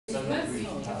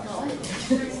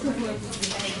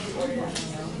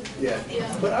Yeah.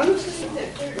 But honestly,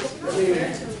 I mean,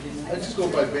 I just go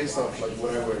by based off like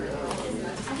whatever.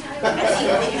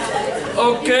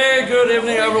 Okay, good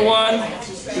evening everyone.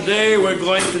 Today we're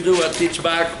going to do a teach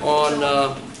back on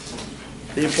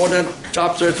the important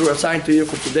chapters we're assigned to you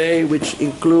for today, which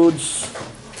includes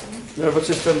nervous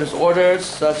system disorders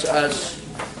such as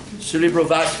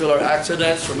cerebrovascular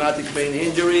accidents, traumatic brain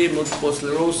injury, multiple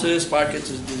sclerosis,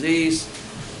 Parkinson's disease.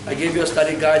 I gave you a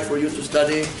study guide for you to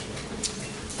study.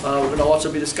 We're going to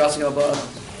also be discussing about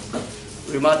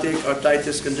rheumatic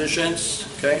arthritis conditions,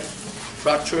 okay,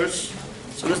 fractures.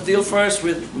 So let's deal first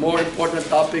with more important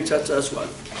topics such as what?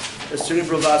 A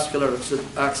cerebrovascular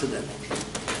accident.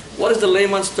 What is the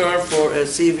layman's term for a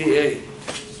CVA?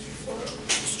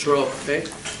 Stroke, okay?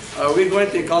 Are we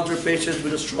going to encounter patients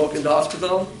with a stroke in the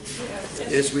hospital?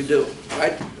 Yes, we do,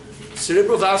 right?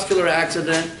 Cerebrovascular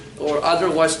accident, or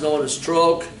otherwise known as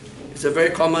stroke, is a very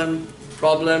common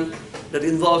problem that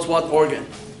involves what organ?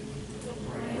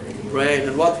 Brain.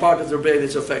 And what part of the brain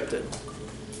is affected?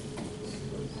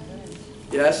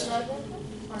 Yes?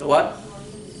 The what?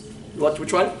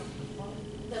 Which one?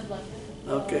 The blood.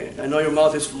 Okay, I know your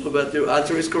mouth is full, but your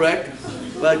answer is correct.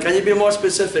 But can you be more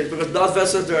specific? Because blood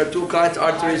vessels, there are two kinds,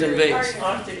 arteries and veins.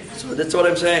 So that's what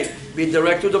I'm saying. Be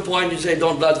direct to the point. You say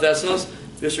don't blood vessels,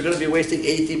 because you're going to be wasting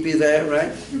ATP there,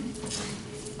 right?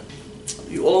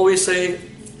 You always say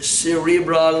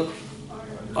cerebral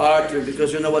artery,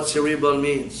 because you know what cerebral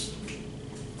means.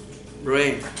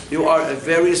 Brain. You are a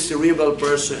very cerebral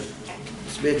person.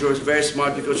 This means you're very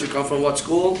smart because you come from what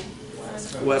school?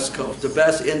 West Coast. The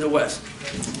best in the West.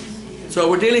 So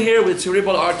we're dealing here with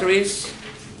cerebral arteries,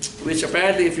 which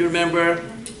apparently, if you remember,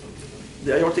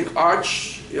 the aortic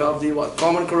arch, you have the what?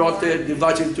 Common carotid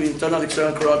divides into internal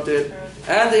external carotid,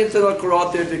 and the internal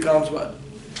carotid becomes what?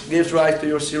 Gives rise to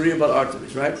your cerebral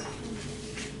arteries, right?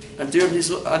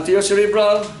 Anterior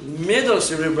cerebral, middle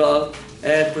cerebral,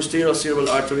 and posterior cerebral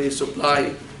arteries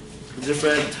supply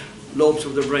different lobes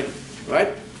of the brain,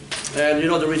 right? And you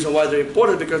know the reason why they're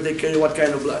important, because they carry what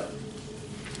kind of blood?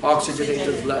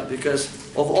 Oxygenated blood. Because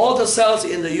of all the cells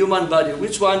in the human body,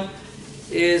 which one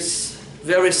is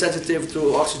very sensitive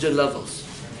to oxygen levels?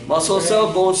 Muscle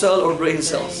cell, bone cell, or brain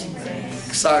cells?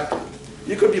 Exactly.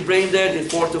 You could be brain dead in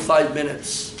 4 to 5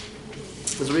 minutes.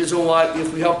 That's the reason why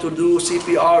if we have to do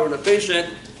CPR on a patient,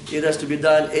 it has to be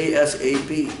done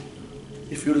ASAP.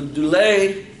 If you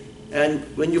delay, and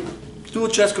when you do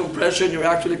chest compression, you're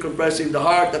actually compressing the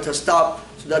heart that has stopped,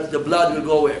 so that the blood will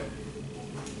go where?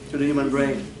 To the human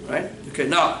brain, right? Okay,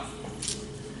 now,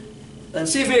 and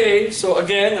CVA, so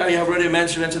again, I have already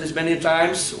mentioned this many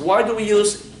times. Why do we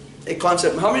use a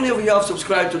concept? How many of you have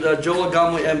subscribed to the Joel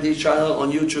Gamoy MD channel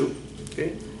on YouTube?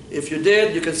 Okay, if you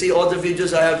did, you can see all the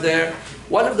videos I have there.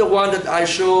 One of the ones that I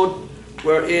showed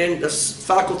wherein the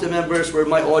faculty members were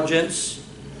my audience,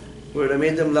 where I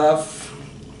made them laugh,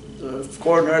 the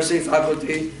core nursing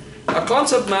faculty. A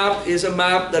concept map is a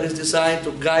map that is designed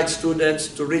to guide students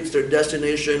to reach their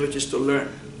destination, which is to learn.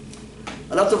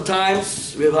 A lot of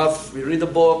times we read a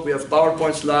book, we have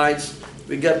PowerPoint slides,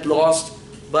 we get lost,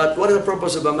 but what is the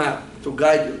purpose of a map? To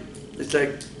guide you. It's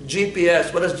like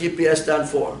GPS. What does GPS stand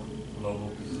for?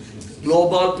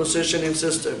 Global Positioning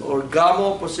System, or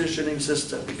GAMO Positioning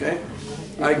System, okay?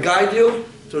 I guide you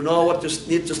to know what you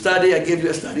need to study. I give you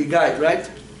a study guide, right?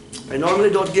 I normally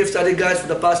don't give study guides for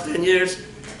the past 10 years.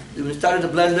 When we started the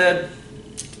blended,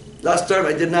 last term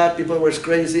I did not. People were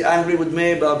crazy, angry with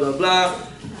me, blah, blah, blah.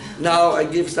 Now I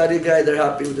give study guide, they're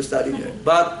happy with the study guide.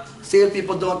 But still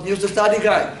people don't use the study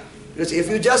guide. Because if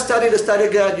you just study the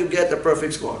study guide, you get a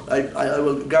perfect score. I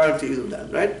will guarantee you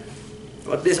that, right?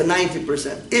 Or at least a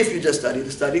 90%, if you just study the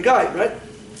study guide, right?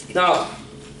 Now,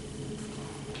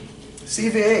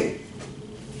 CVA.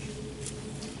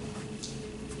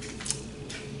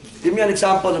 Give me an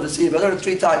example of the CVA. What are the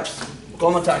 3 types,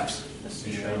 common types?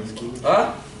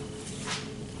 Huh?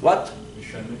 What?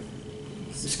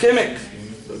 Ischemic.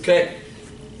 Okay.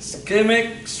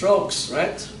 Ischemic strokes,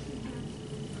 right?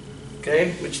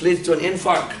 Okay, which leads to an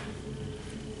infarct.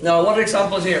 Now, what are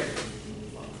examples here?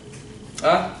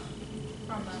 Huh?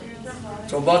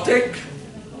 Thrombotic.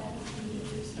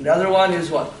 And the other one is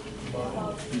what?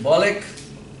 Embolic.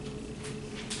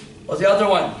 What's the other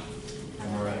one?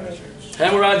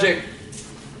 Hemorrhagic.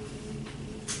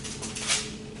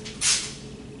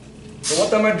 So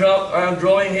what I'm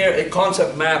drawing here, a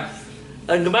concept map.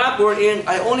 And the map we're in,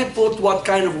 I only put what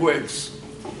kind of words?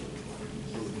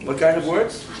 What kind of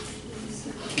words?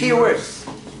 Keywords.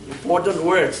 Important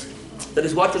words. That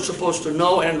is what you're supposed to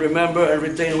know and remember and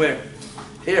retain where?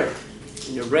 Here,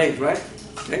 in your brain, right?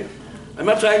 Okay? I'm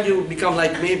not trying to become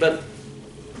like me, but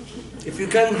if you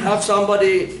can have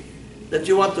somebody that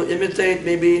you want to imitate,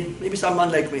 maybe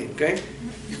someone like me, okay?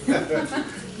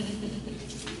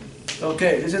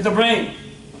 Okay, this is the brain.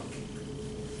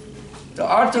 The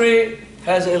artery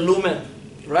has a lumen,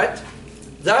 right?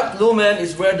 That lumen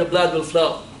is where the blood will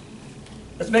flow.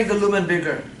 Let's make the lumen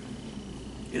bigger.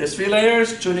 It has 3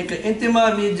 layers: tunica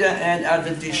intima, media, and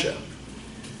adventitia.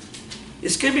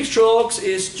 Ischemic strokes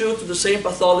is due to the same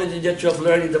pathology that you have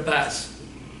learned in the past,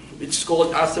 which is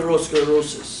called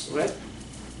atherosclerosis, right?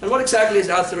 And what exactly is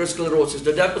atherosclerosis?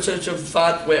 The deposition of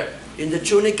fat where? In the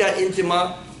tunica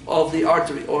intima of the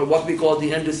artery, or what we call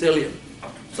the endothelium.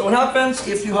 So what happens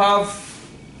if you have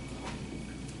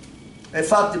a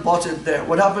fat deposit there?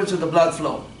 What happens to the blood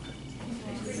flow?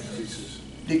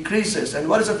 Decreases. And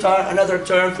what is another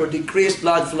term for decreased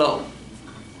blood flow?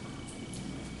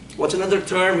 What's another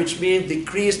term which means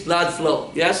decreased blood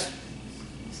flow? Yes?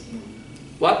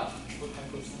 What?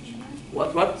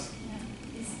 What?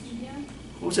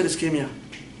 Who said ischemia?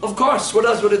 Of course, what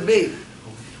else would it be?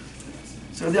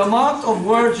 So the amount of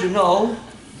words you know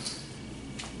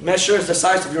measures the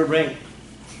size of your brain.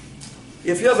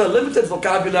 If you have a limited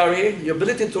vocabulary, your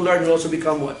ability to learn will also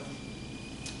become what?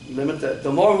 Limited.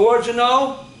 The more words you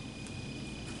know,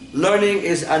 learning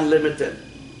is unlimited.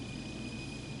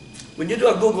 When you do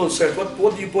a Google search,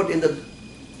 what do you put in the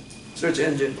search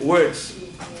engine? Words.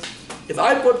 If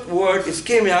I put word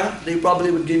ischemia, they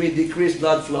probably would give me decreased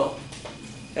blood flow.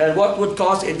 And what would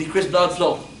cause a decreased blood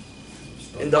flow?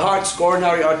 In the heart's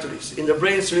coronary arteries, in the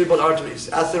brain's cerebral arteries,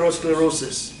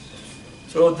 atherosclerosis.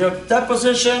 So the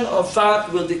deposition of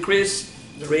fat will decrease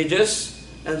the radius,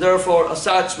 and therefore as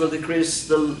such will decrease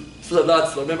the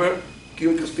blood flow. Remember,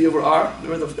 Q equals P over R?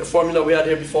 Remember the formula we had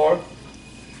here before?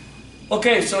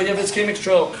 Okay, so you have ischemic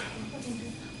stroke.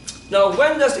 Now,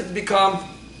 when does it become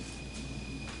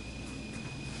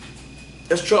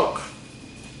a stroke?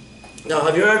 Now,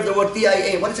 have you heard the word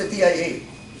TIA? What is a TIA?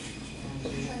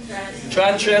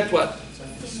 Transient what?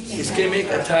 Ischemic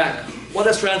attack. What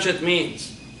does transient mean?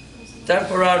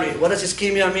 Temporary. What does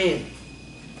ischemia mean?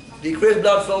 Decreased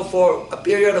blood flow for a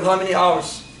period of how many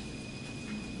hours?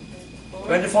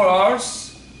 24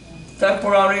 hours.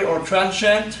 Temporary or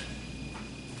transient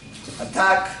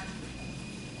attack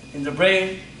in the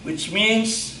brain, which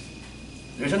means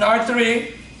there's an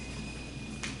artery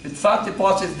with fat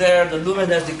deposits there, the lumen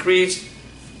has decreased,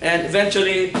 and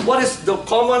eventually, what is the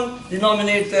common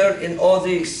denominator in all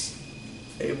these?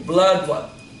 A blood what?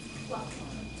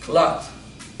 Clot.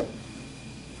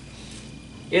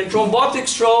 In thrombotic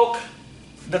stroke,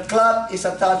 the clot is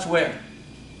attached where?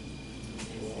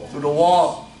 To the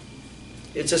wall.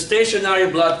 It's a stationary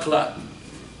blood clot.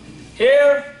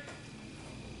 Here,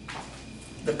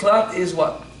 the clot is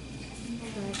what?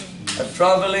 A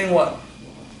traveling what?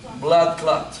 Blood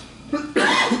clot.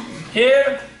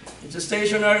 Here, it's a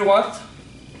stationary what?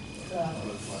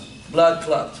 Blood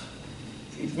clot.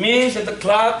 It means that the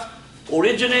clot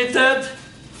originated,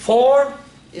 formed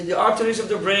in the arteries of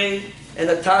the brain, and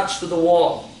attached to the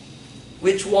wall.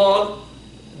 Which wall?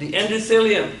 The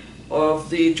endothelium of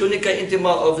the tunica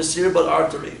intima of the cerebral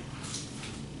artery.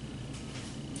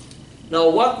 Now,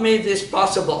 what made this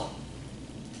possible?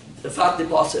 The fat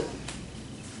deposit.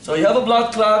 So you have a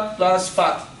blood clot plus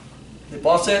fat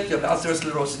deposit, you have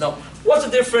atherosclerosis. Now, what's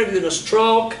the difference between a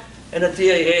stroke and a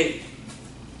TIA?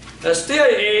 A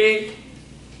TIA,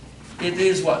 it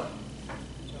is what?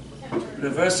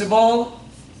 Reversible,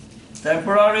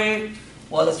 temporary,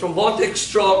 while a thrombotic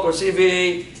stroke or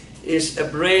CVA is a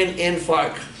brain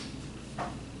infarct.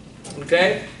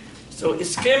 Okay? So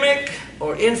ischemic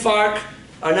or infarct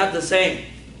are not the same.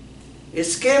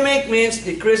 Ischemic means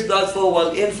decreased blood flow,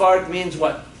 while infarct means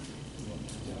what?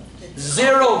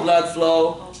 Zero blood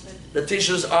flow. The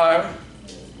tissues are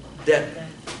dead.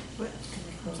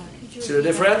 See the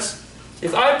difference?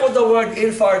 If I put the word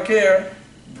infarct here,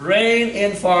 brain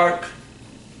infarct,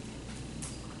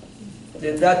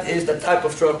 then that is the type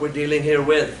of stroke we're dealing here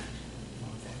with.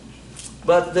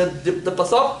 But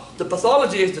the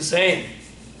pathology is the same.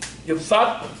 You have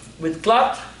fat with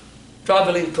clot,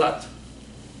 traveling clot.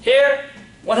 Here,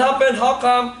 what happened? How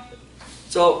come?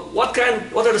 So, what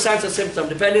are the signs and symptoms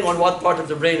depending on what part of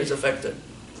the brain is affected?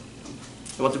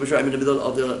 I want to be sure I'm in the middle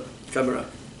of the camera.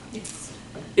 Yes.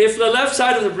 If the left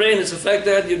side of the brain is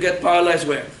affected, you get paralyzed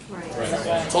where? Right.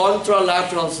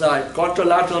 Contralateral side.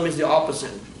 Contralateral means the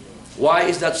opposite. Why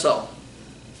is that so?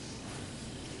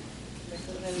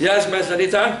 Yes, Ms.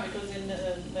 Anita? Because in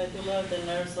the medulla, the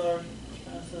nerves are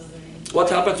transferring. What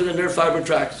happens to the nerve fiber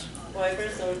tracts?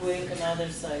 Fibers are going another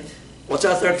side. What's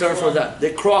that third term for that?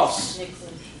 They cross. Nixon.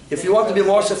 If you want to be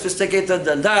more sophisticated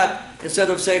than that, instead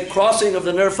of say crossing of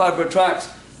the nerve fiber tracts,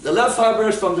 the left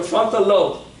fibers from the frontal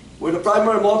lobe where the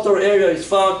primary motor area is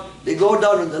found, they go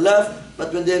down on the left,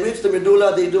 but when they reach the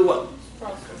medulla, they do what?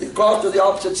 They cross to the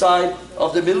opposite side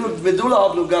of the medulla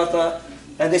oblongata,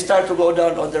 and they start to go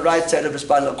down on the right side of the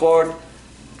spinal cord.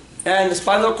 And the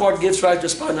spinal cord gives rise to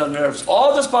spinal nerves.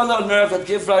 All the spinal nerves that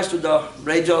give rise to the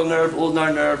radial nerve,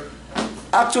 ulnar nerve,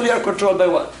 actually are controlled by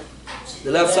what?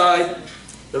 The left side.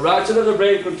 The right side of the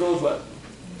brain controls what?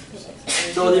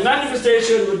 So the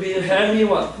manifestation would be hemi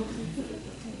what?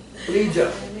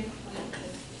 Plegia.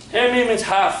 Hemi means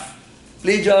half.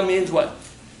 Plegia means what?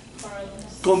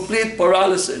 Paralysis. Complete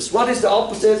paralysis. What is the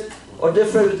opposite or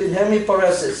difference between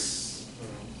hemiparesis?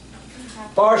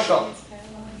 Partial.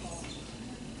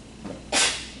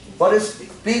 What is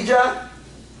plegia?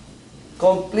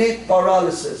 Complete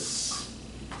paralysis.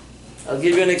 I'll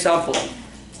give you an example.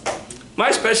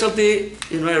 My specialty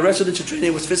in my residency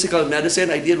training was physical medicine.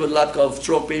 I deal with a lot of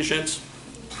stroke patients.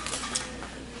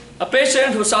 A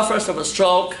patient who suffers from a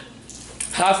stroke,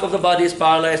 half of the body is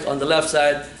paralyzed on the left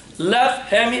side. Left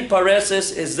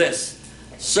hemiparesis is this.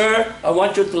 Sir, I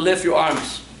want you to lift your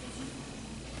arms.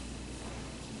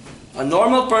 A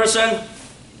normal person,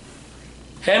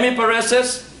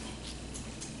 hemiparesis,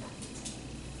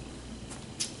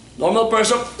 normal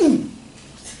person,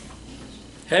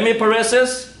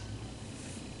 hemiparesis.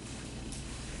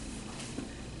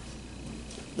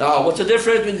 Now, what's the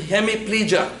difference with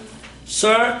hemiplegia?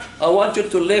 Sir, I want you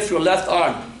to lift your left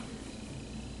arm.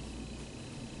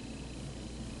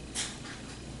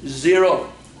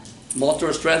 Zero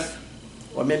motor strength,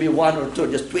 or maybe 1 or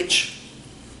 2, just twitch.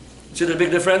 See the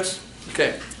big difference?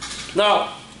 Okay.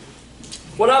 Now,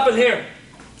 what happened here?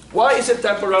 Why is it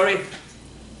temporary?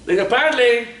 Because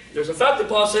apparently, there's a fat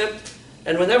deposit,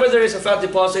 and whenever there is a fat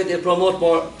deposit, it promotes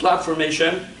more clot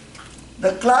formation.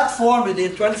 The clot formed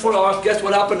within 24 hours. Guess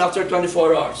what happened after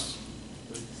 24 hours?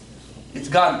 It's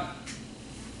gone.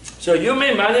 So you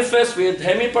may manifest with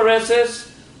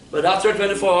hemiparesis, but after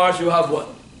 24 hours, you have what?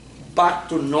 Back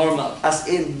to normal, as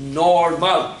in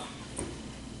normal,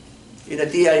 in a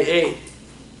TIA.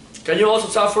 Can you also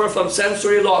suffer from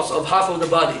sensory loss of half of the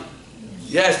body?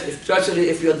 Yes, especially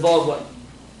if you involve what?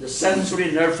 The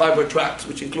sensory nerve fiber tracts,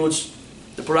 which includes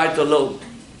the parietal lobe.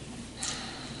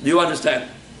 Do you understand?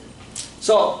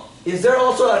 So, is there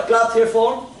also a clot here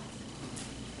formed?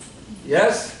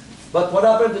 Yes, but what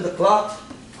happened to the clot?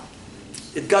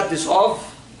 It got dissolved,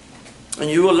 and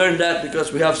you will learn that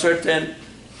because we have certain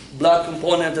blood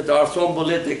components that are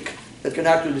thrombolytic that can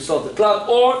actually dissolve the clot,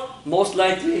 or most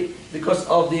likely because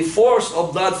of the force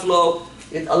of blood flow,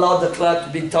 it allowed the clot to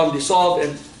become dissolved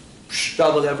and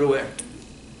travel everywhere.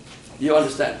 You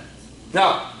understand?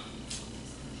 Now,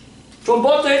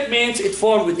 thrombotic means it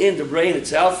formed within the brain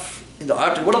itself, in the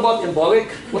artery. What about embolic?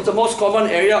 What's the most common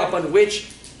area upon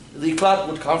which the clot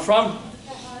would come from?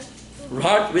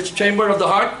 Heart. Which chamber of the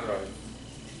heart?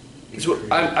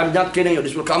 I'm not kidding you.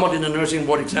 This will come out in the nursing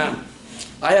board exam.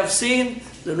 I have seen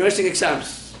the nursing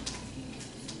exams,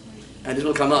 and it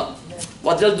will come up.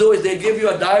 What they'll do is they give you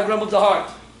a diagram of the heart,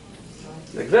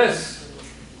 like this.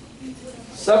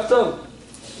 Septum,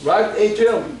 right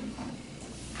atrium,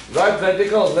 right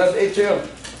ventricle, left atrium,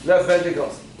 left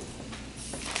ventricle.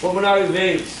 Pulmonary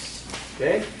veins,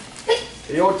 okay?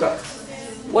 Aorta.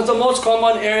 What's the most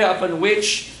common area upon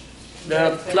which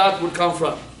the clot would come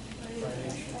from?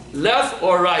 Left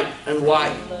or right, and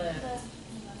why?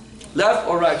 Left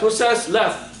or right? Who says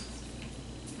left?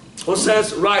 Who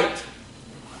says right?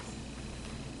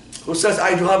 Who says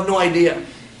I do have no idea?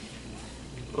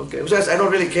 Okay, who says I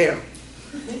don't really care?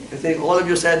 I think all of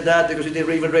you said that because you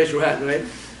didn't even raise your hand, right?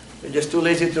 You're just too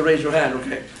lazy to raise your hand,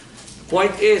 okay?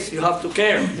 Point is, you have to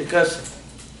care, because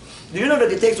do you know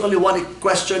that it takes only one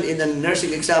question in a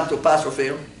nursing exam to pass or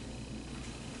fail?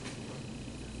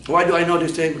 Why do I know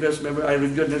this thing? Because remember, I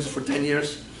reviewed nurses for 10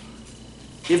 years.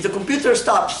 If the computer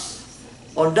stops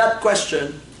on that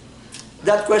question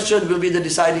will be the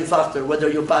deciding factor whether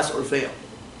you pass or fail.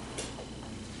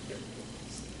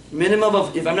 Minimum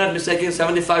of, if I'm not mistaken,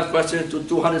 75 questions to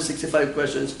 265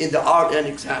 questions in the RN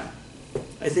exam.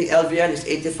 I think LVN is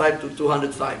 85 to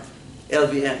 205.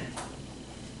 LVN.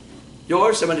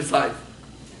 Yours, 75.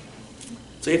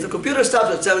 So if the computer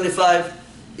stops at 75,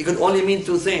 it can only mean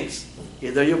two things.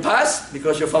 Either you pass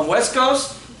because you're from West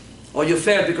Coast, or you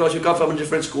fail because you come from a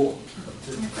different school.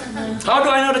 How do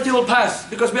I know that you will pass?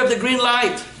 Because we have the green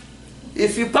light.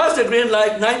 If you pass the green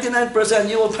light, 99%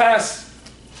 you will pass.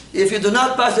 If you do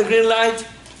not pass the green light,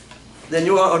 then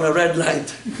you are on a red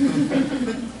light.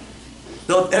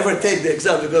 Don't ever take the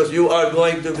exam because you are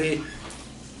going to be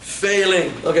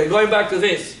failing. Okay, going back to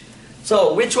this.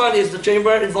 So, which one is the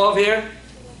chamber involved here?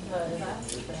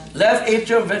 Left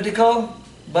atrium ventricle,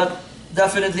 but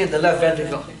definitely the left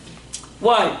ventricle.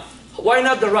 Why? Why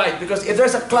not the right? Because if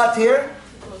there's a clot here,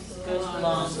 Goes to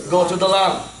lungs. go to the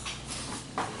lung.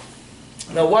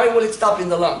 Now, why will it stop in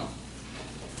the lung?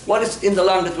 What is in the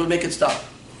lung that will make it stop?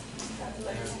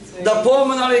 The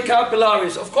pulmonary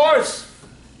capillaries. Of course,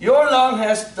 your lung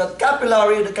has the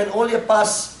capillary that can only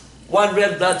pass one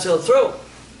red blood cell through.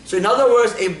 So in other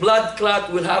words, a blood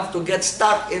clot will have to get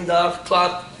stuck in the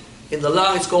clot in the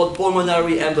lung. It's called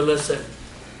pulmonary embolism.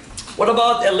 What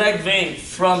about a leg vein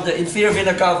from the inferior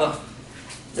vena cava?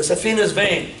 The saphenous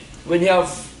vein. When you have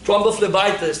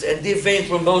thrombophlebitis and deep vein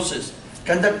thrombosis,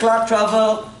 can the clot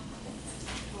travel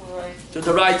Right. to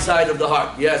the right side of the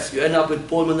heart? Yes, you end up with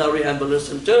pulmonary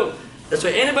embolism too. That's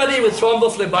why anybody with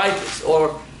thrombophlebitis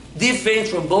or deep vein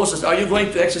thrombosis, are you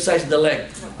going to exercise the leg?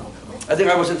 I think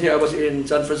I wasn't here, I was in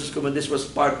San Francisco when this was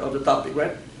part of the topic,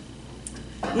 right?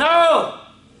 No!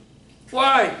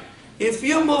 Why? If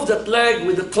you move that leg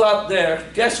with the clot there,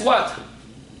 guess what?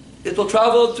 It will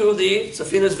travel to the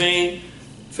saphenous vein,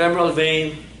 femoral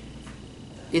vein,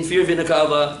 inferior vena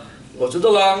cava, go to the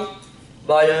lung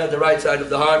via the right side of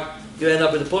the heart. You end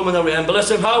up with a pulmonary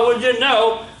embolism. How would you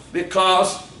know?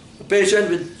 Because a patient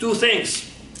with two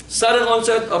things: sudden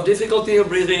onset of difficulty of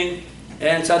breathing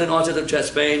and sudden onset of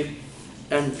chest pain.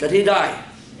 And can he die?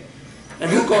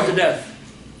 And who caused the death?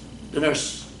 The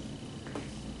nurse.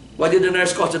 Why did the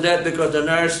nurse cause the death? Because the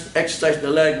nurse exercised the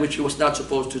leg, which he was not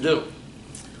supposed to do.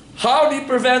 How do you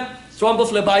prevent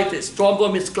thrombophlebitis?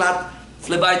 Thrombo means clot,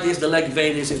 phlebitis, the leg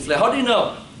vein is inflamed. How do you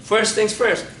know? First things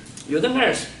first, you're the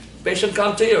nurse. Patient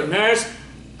comes to you, nurse,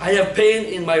 I have pain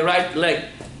in my right leg.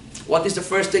 What is the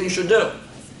first thing you should do?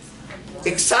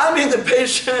 Examine the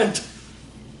patient.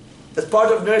 That's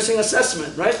part of nursing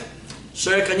assessment, right?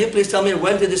 Sir, can you please tell me,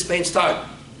 when did this pain start?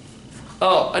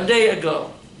 Oh, a day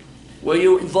ago. Were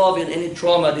you involved in any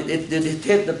trauma? Did it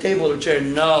hit the table or chair?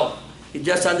 No. It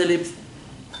just suddenly...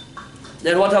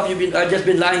 Then what have you been? I've just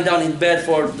been lying down in bed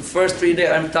for the first 3 days.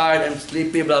 I'm tired, I'm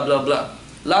sleepy, blah, blah, blah.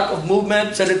 Lack of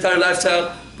movement, sedentary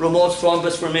lifestyle promotes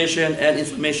thrombus formation and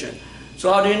inflammation.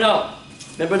 So how do you know?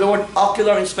 Remember the word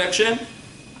ocular inspection?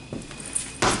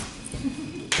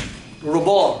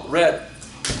 Rubor, red.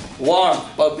 Warm,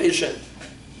 palpation.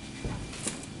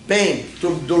 Pain,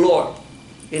 dolor.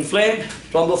 Inflamed,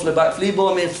 thrombophlebitis.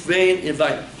 Phlebi means vein,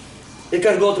 invite. It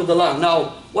can go to the lung.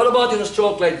 Now, what about in a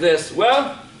stroke like this?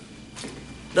 Well,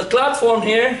 the clot formed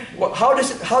here. How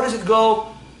does it go?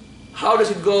 How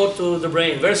does it go to the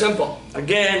brain? Very simple.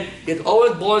 Again, it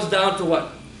always boils down to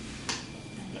what?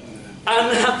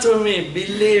 Anatomy.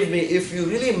 Believe me, if you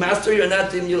really master your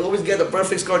anatomy, you'll always get a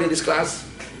perfect score in this class.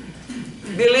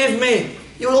 Believe me,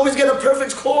 you'll always get a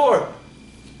perfect score.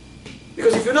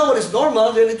 Because if you know what is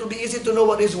normal, then it will be easy to know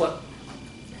what is what?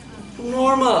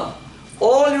 Normal.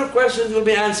 All your questions will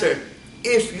be answered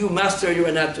if you master your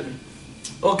anatomy.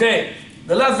 Okay,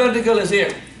 the left ventricle is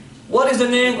here. What is the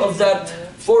name of that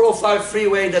 405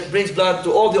 freeway that brings blood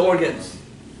to all the organs?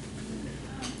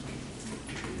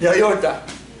 The aorta.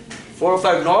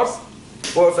 405 north,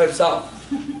 405 south.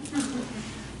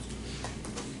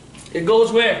 It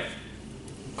goes where?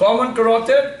 Common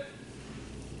carotid.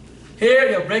 Here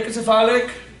you have brachiocephalic,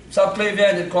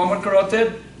 subclavian, and common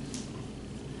carotid.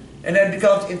 And then it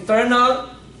becomes internal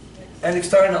and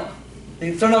external. The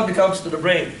internal becomes to the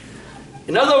brain.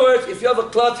 In other words, if you have a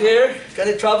clot here, can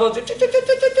it travel to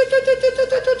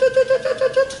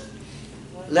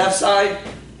left side,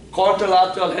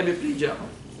 contralateral hemiplegia.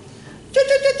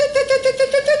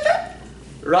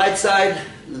 Right side,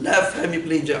 left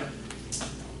hemiplegia.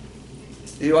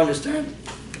 Do you understand?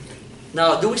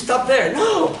 Now, do we stop there?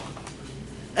 No.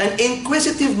 An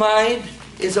inquisitive mind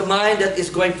is a mind that is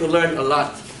going to learn a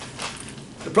lot.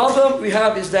 The problem we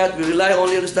have is that we rely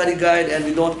only on the study guide and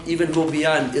we don't even go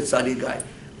beyond its study guide.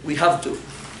 We have to.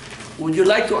 Would you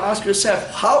like to ask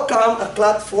yourself, how come a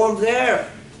clot formed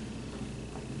there?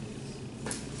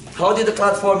 How did the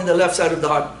clot form in the left side of the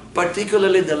heart,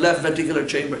 particularly the left ventricular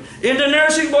chamber? In the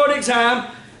nursing board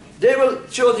exam, they will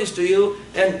show this to you.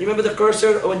 And remember the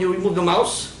cursor when you remove the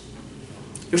mouse?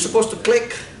 You're supposed to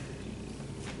click.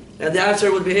 And the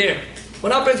answer would be here.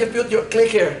 What happens if you put your click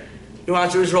here? Your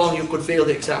answer is wrong, you could fail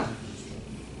the exam.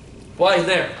 Why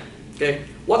there? Okay.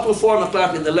 What will form a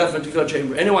clot in the left ventricular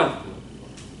chamber? Anyone?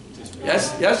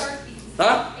 Yes? Yes?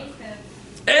 Huh?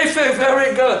 AFib,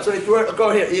 very good. So it will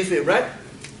go here, AFib, right?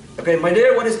 Okay, my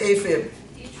dear, what is AFib?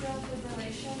 Atrial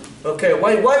fibrillation. Okay,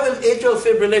 why will atrial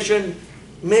fibrillation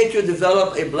make you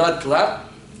develop a blood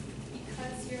clot?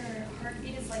 Because your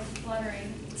heartbeat is like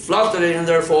fluttering. Fluttering, and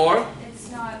therefore?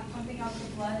 It's not pumping out the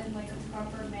blood in like a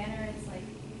proper manner. It's like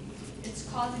it's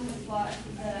causing the clot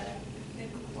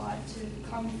to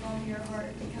come from your heart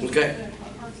because Okay. of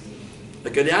the heartbeat.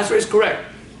 Okay, the answer is correct.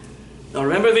 Now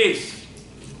remember this.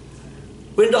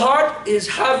 When the heart is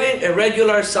having a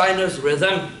regular sinus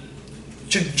rhythm,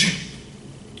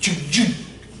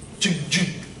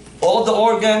 all the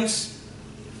organs,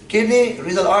 kidney,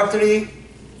 renal artery,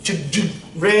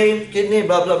 brain, kidney,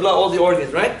 blah, blah, blah, all the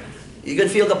organs, right? You can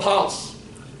feel the pulse.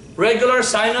 Regular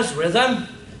sinus rhythm.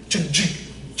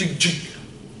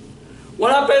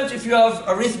 What happens if you have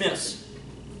arrhythmias?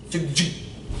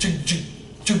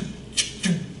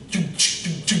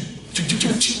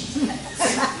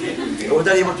 I was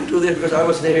not able to do this because I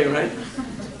was there, right?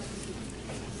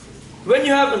 When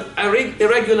you have an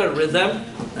irregular rhythm,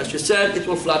 as you said, it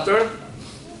will flutter.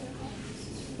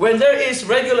 When there is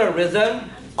regular rhythm,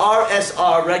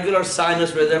 RSR, regular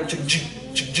sinus rhythm,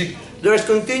 there is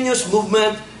continuous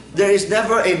movement, there is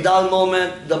never a dull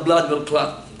moment, the blood will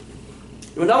clot.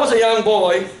 When I was a young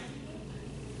boy,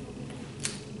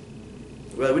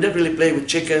 well, we didn't really play with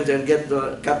chickens and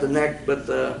cut the neck, but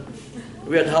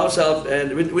we had house help,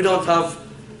 and we don't have,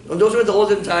 and those were the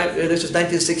olden times, this is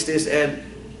 1960s, and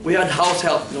we had house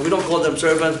help. You know, we don't call them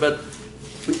servants, but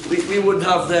we would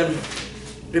have them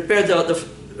prepare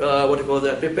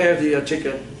prepare the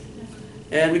chicken.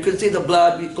 And we could see the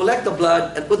blood, we collect the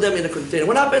blood and put them in a container.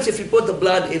 What happens if you put the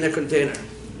blood in a container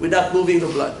without moving the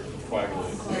blood?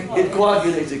 Coagulates. It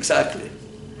coagulates, exactly.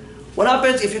 What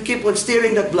happens if you keep on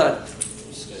stirring that blood?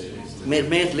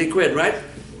 Made liquid, right?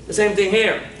 The same thing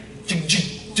here.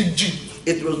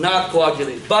 It will not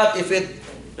coagulate. But if it,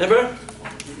 remember?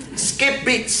 Skip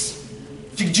beats.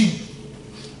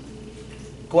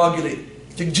 Coagulate.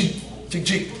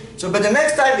 So by the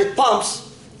next time it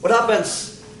pumps, what happens?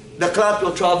 The clot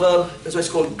will travel, that's why it's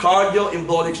called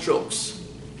cardioembolic strokes.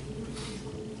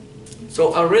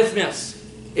 So arrhythmias,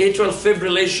 atrial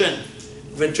fibrillation,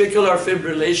 ventricular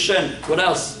fibrillation, what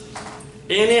else?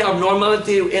 Any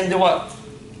abnormality in the what?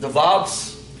 The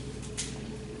valves.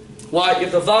 Why?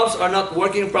 If the valves are not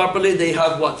working properly, they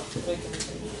have what?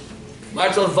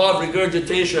 Mitral valve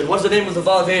regurgitation. What's the name of the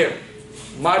valve here?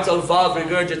 Mitral valve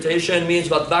regurgitation means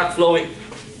what? Backflowing.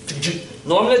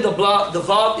 Normally the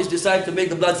valve is designed to make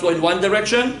the blood flow in one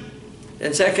direction,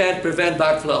 and second, prevent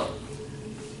backflow.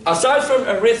 Aside from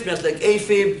arrhythmias like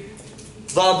AFib,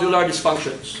 valvular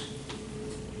dysfunctions,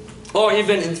 or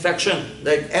even infection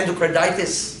like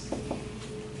endocarditis,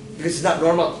 because it's not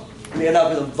normal. We end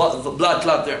up with a blood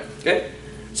clot there. Okay?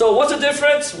 So what's the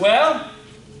difference? Well,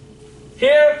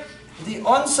 here the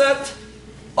onset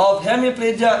of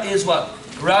hemiplegia is what?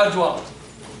 Gradual.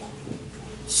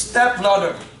 Step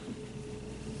ladder.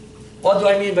 What do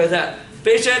I mean by that?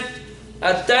 Patient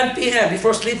at 10 p.m.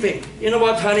 before sleeping. You know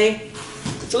what, honey?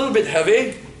 It's a little bit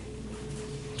heavy.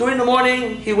 2 in the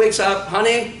morning, he wakes up.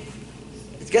 Honey,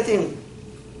 it's getting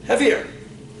heavier.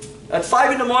 At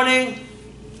 5 in the morning,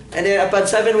 and then about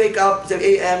 7 wake up, 7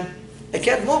 a.m. I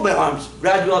can't move my arms.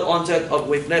 Gradual onset of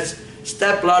weakness.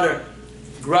 Step ladder.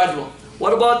 Gradual.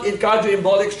 What about in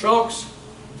cardioembolic strokes?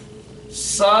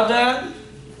 Sudden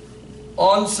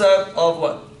onset of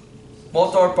what?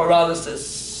 Motor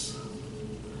paralysis.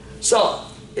 So,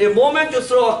 the moment you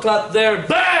throw a clot there,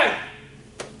 bang!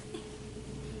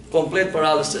 Complete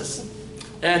paralysis.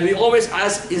 And we always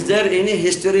ask, is there any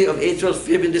history of atrial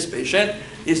fib in this patient?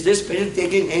 Is this patient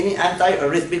taking any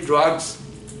anti-arrhythmic drugs?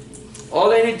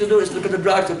 All I need to do is look at the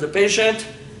drugs of the patient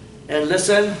and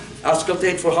listen,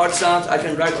 auscultate for heart sounds. I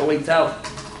can right away tell.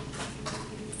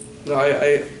 No,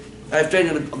 I've trained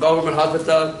in a government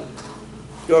hospital.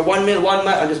 You're 1 mile,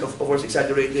 I'm just of course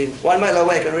exaggerating. 1 mile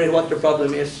away, I can read what the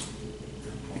problem is.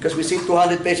 Because we see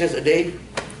 200 patients a day.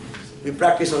 We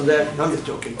practice on them. No, I'm just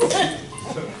joking.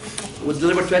 We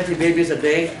deliver 20 babies a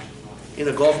day in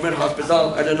a government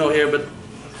hospital. I don't know here, but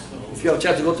if you have a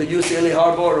chance to go to UCLA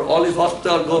Harbor or Olive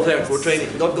Hospital, go there for training.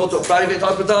 Don't go to a private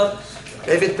hospital.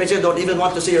 Private patients don't even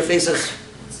want to see your faces.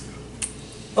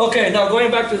 Okay, now going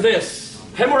back to this.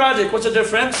 Hemorrhagic, what's the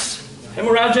difference?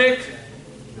 Hemorrhagic,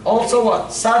 also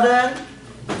what? Sudden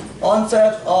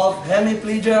onset of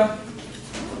hemiplegia.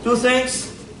 2 things.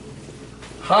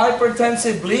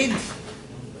 Hypertensive bleed.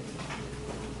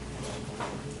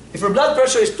 If your blood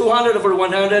pressure is 200 over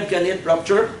 100, can it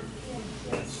rupture?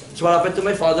 That's what happened to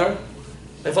my father.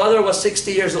 My father was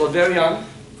 60 years old, very young.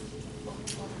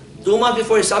 2 months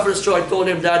before he suffered a stroke, I told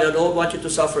him, Dad, I don't want you to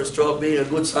suffer a stroke, being a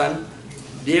good son.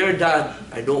 Dear Dad,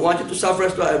 I don't want you to suffer a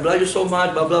stroke. I love you so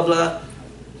much, blah, blah, blah.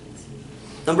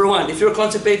 Number 1, if you're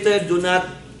constipated, do not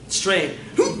strain.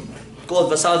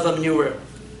 Called Valsalva maneuver.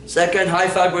 Second, high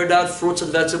fiber diet, fruits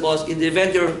and vegetables. In the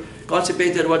event you're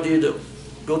constipated, what do?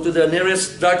 Go to the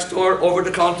nearest drugstore, over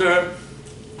the counter,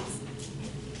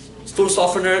 stool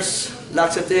softeners,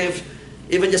 laxative,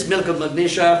 even just milk of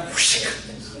magnesia.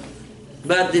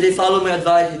 But did he follow my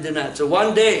advice? He did not. So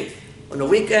one day, on the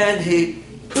weekend, he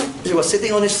was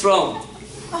sitting on his throne,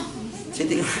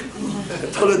 sitting on the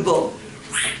toilet bowl.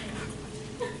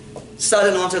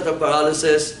 Sudden onset of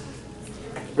paralysis.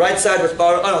 Right side was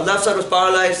left side was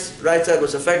paralyzed. Right side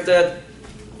was affected.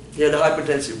 He had a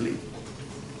hypertensive bleed.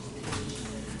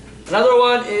 Another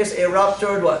one is a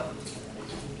ruptured what?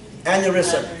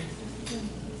 Aneurysm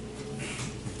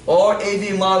or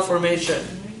AV malformation.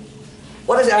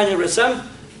 What is aneurysm?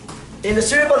 In the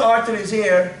cerebral arteries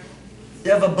here, they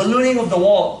have a ballooning of the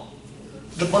wall.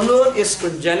 The balloon is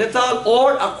congenital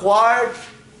or acquired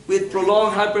with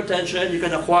prolonged hypertension. You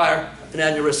can acquire an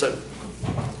aneurysm.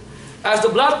 As the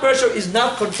blood pressure is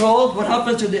not controlled, what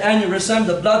happens to the aneurysm?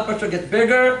 The blood pressure gets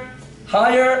bigger,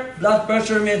 higher, blood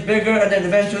pressure means bigger, and then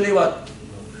eventually what?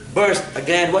 Burst.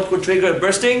 Again, what could trigger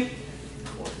bursting?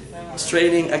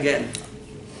 Straining again.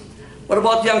 What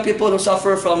about young people who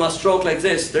suffer from a stroke like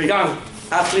this? They're young,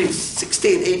 athletes,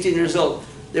 16, 18 years old.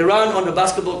 They run on the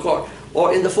basketball court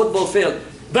or in the football field.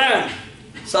 Bam!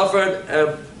 Suffered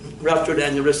a ruptured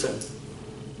aneurysm.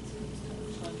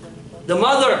 The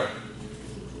mother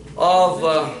of,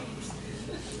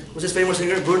 what's his famous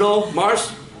singer? Bruno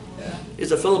Mars?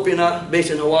 Is a Filipina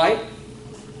based in Hawaii.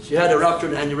 She had a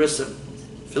ruptured aneurysm.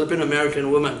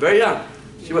 Filipino-American woman, very young.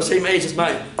 She was same age as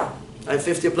mine. I'm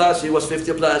 50 plus, she was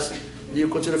 50 plus. Do you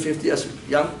consider 50 as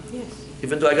young? Yes.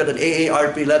 Even though I got an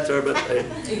AARP letter, but I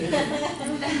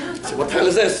said, what the hell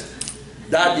is this?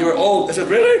 Dad, you were old. I said,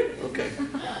 really? Okay.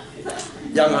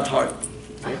 Young at heart.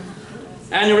 Okay.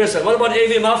 Aneurysm. What about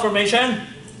AV malformation?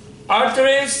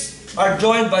 Arteries are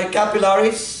joined by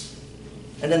capillaries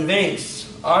and then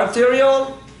veins.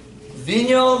 Arterial,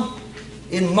 venial.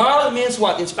 In mal means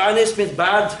what? In Spanish means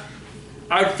bad.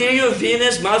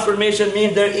 Arteriovenous malformation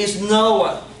means there is no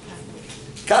what?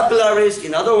 Capillaries.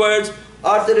 In other words,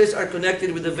 arteries are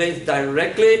connected with the veins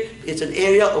directly. It's an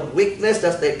area of weakness.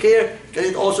 That's the care. Can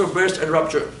it also burst and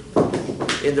rupture?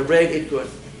 In the brain, it could.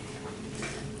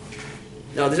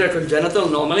 Now, these are congenital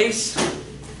anomalies.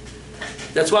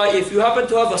 That's why if you happen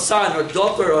to have a son or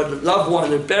daughter or loved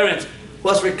one or parent who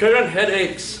has recurrent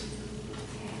headaches,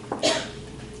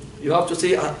 you have to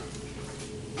see a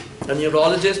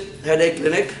neurologist, headache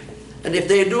clinic. And if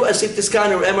they do a CT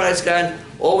scan or MRI scan,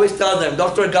 always tell them,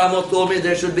 Dr. Gamo told me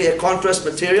there should be a contrast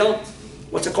material.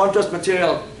 What's a contrast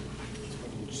material?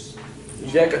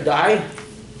 Inject a dye.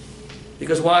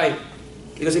 Because why?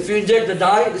 Because if you inject the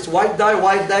dye, this white dye,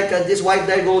 can this white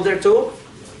dye go there too?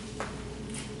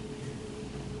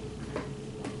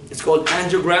 It's called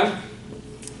angiogram.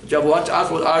 You have watch out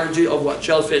for allergy of what?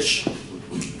 Shellfish.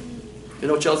 You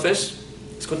know shellfish?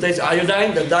 It contains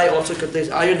iodine. The dye also contains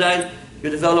iodine. You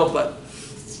develop what?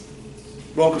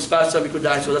 Bronchospasm, you could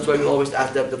die. So that's why we always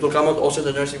ask them. That will come out also in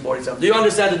the nursing board exam. Do you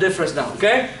understand the difference now?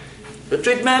 Okay? The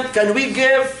treatment, can we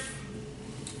give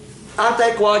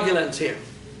anticoagulants here?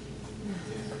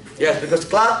 Yes, because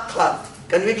clot.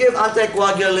 Can we give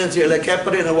anticoagulants here, like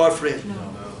heparin and warfarin?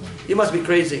 No. You must be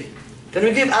crazy. Can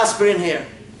we give aspirin here?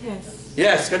 Yes.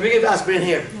 Yes. Can we give aspirin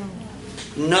here?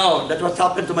 No. No. That's what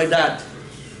happened to my dad.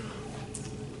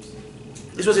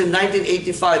 This was in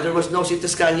 1985. There was no CT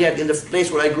scan yet in the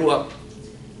place where I grew up.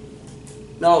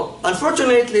 Now,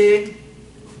 unfortunately,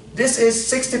 this is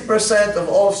 60% of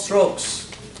all strokes.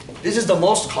 This is the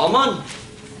most common.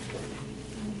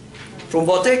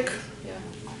 Thrombotic.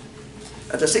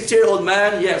 As a 60-year-old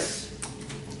man, yes.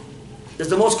 It's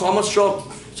the most common stroke.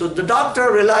 So the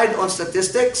doctor relied on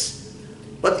statistics.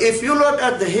 But if you look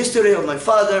at the history of my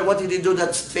father, what did he do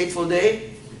that fateful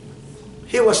day?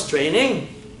 He was training.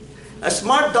 A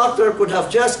smart doctor could have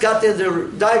just gotten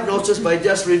the diagnosis by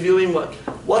just reviewing what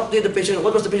was the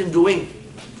patient doing?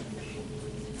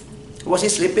 Was he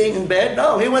sleeping in bed?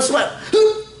 No, he was what?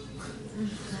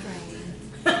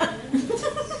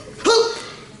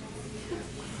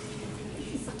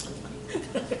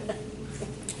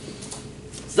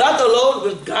 That alone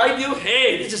will guide you.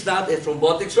 Hey, this is not a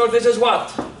thrombotic stroke. This is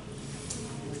what?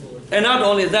 And not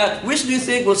only that, which do you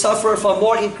think will suffer from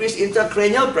more increased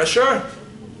intracranial pressure?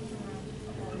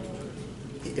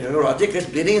 Neurotic is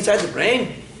bleeding inside the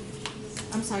brain.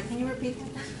 I'm sorry, can you repeat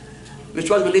that? Which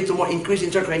one will lead to more increased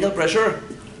intracranial pressure?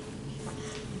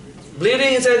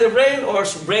 Bleeding inside the brain or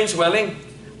brain swelling?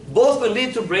 Both will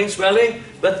lead to brain swelling,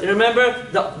 but remember,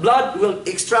 the blood will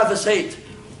extravasate.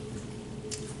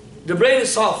 The brain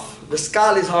is soft, the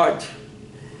skull is hard.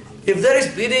 If there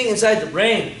is bleeding inside the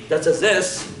brain, that's as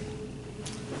this,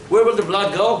 where will the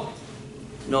blood go?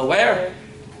 Nowhere.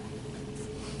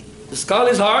 The skull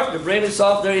is hard, the brain is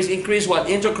soft, there is increased what?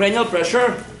 Intracranial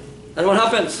pressure. And what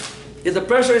happens? If the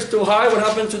pressure is too high, what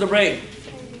happens to the brain?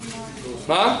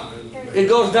 Huh? It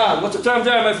goes down. What's the term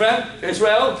there, my friend?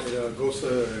 Israel? It goes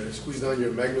squeeze down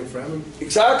your magnum foramen.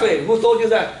 Exactly. Who told you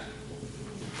that?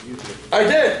 You do. I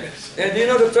did. And do you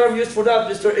know the term used for that,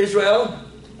 Mr. Israel?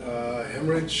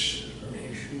 Hemorrhage,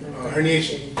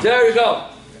 herniation. There you go.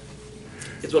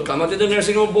 It will come out in the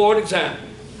nursing home board exam.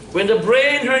 When the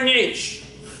brain herniates,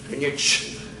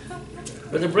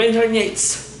 when the brain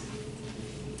herniates,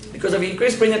 because of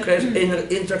increased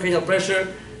intracranial pressure,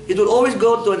 it will always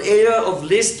go to an area of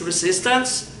least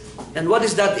resistance. And what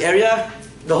is that area?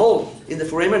 The hole in the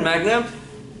foramen magnum.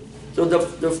 So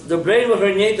the brain will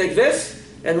herniate like this,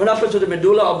 and what happens to the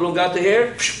medulla oblongata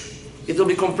here? It will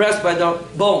be compressed by the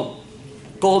bone,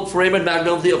 called foramen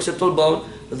magnum of the occipital bone.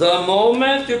 The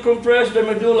moment you compress the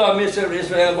medulla, Mr.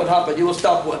 Israel, what happens? You will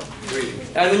stop what? Breathing.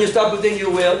 And when you stop breathing,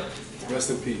 you will? Rest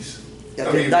in peace. Yeah,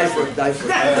 die for it.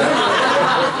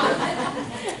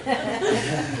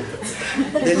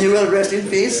 Then you will rest in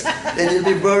peace. Then you'll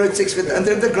be buried 6 feet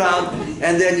under the ground,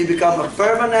 and then you become a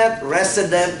permanent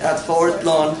resident at Fort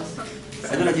Lawn.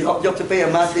 I don't know, you have to pay a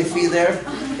monthly fee there,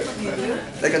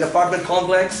 like an apartment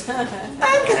complex. I'm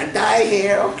gonna die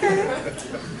here, okay?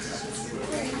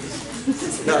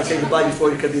 No, I say you buy before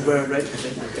you can be burned, right?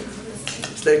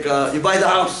 It's like you buy the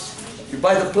house, you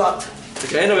buy the plot.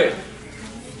 Okay, anyway.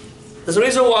 There's a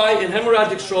reason why in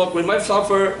hemorrhagic stroke, when my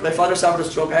father suffered a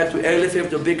stroke, I had to airlift him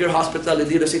to a bigger hospital. They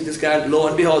did a CT scan. Lo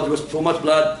and behold, there was so much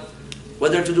blood.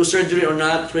 Whether to do surgery or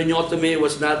not, craniotomy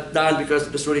was not done because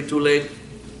it was already too late.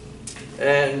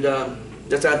 And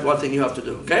that's one thing you have to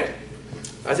do, okay?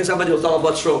 I think somebody will talk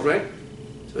about stroke, right?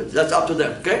 So that's up to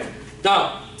them, okay?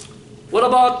 Now, what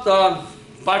about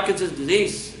Parkinson's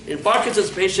disease? In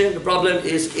Parkinson's patient, the problem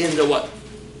is in the what?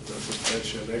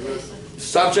 Substantia nigra?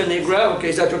 Substantia nigra, okay,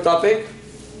 is that your topic?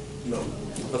 No.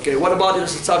 Okay, what about in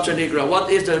substantia nigra? What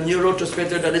is the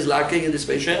neurotransmitter that is lacking in this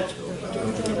patient?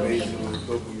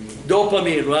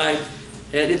 Dopamine, right?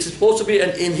 And it's supposed to be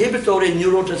an inhibitory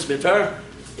neurotransmitter.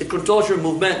 It controls your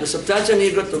movement. The substantia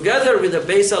nigra, together with the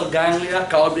basal ganglia,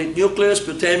 caudate nucleus,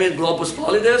 putamen, globus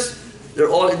pallidus,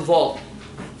 they're all involved.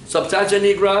 Substantia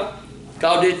nigra,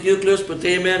 caudate nucleus,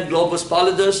 putamen, globus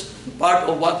pallidus, part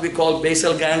of what we call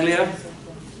basal ganglia,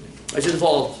 is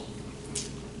involved.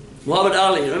 Muhammad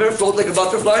Ali, remember float like a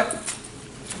butterfly?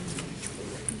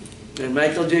 And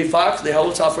Michael J. Fox, they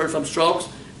all suffered from strokes.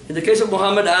 In the case of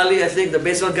Muhammad Ali, I think the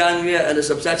basal ganglia and the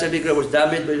substantia nigra was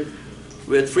damaged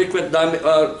with frequent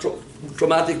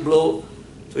traumatic blow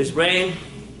to his brain.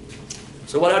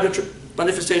 So what are the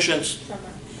manifestations?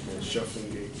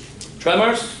 Shuffling gait.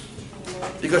 Tremors,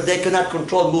 because they cannot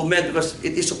control movement because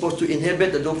it is supposed to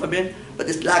inhibit the dopamine, but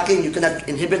it's lacking, you cannot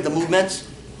inhibit the movements.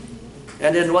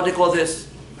 And then what do you call this?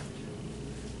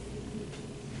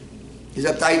 Is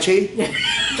that Tai Chi?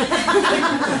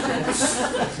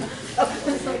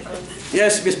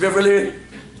 Yes, Miss Beverly?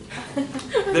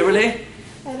 Beverly?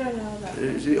 I don't know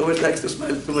that. She always likes to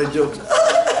smile to my jokes.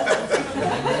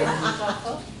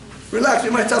 Relax,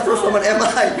 you might suffer from an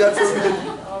MI, God forbid.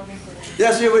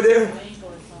 Yes, you were there?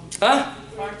 Huh?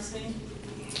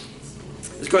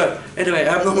 It's good. Anyway,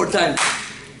 I have no more time.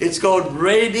 It's called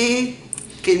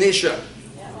bradykinesia.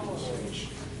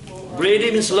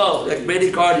 Brady means slow, like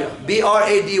bradycardia.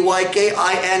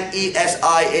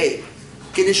 B-R-A-D-Y-K-I-N-E-S-I-A.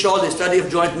 Kinesiology, study of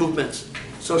joint movements.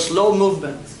 So slow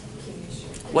movement.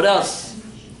 What else?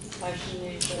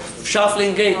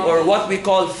 Shuffling gait, or what we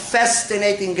call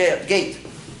festinating gait.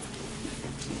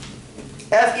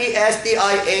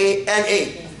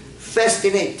 F-E-S-T-I-A-N-A.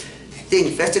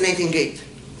 Festinating gait.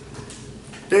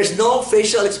 There is no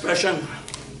facial expression.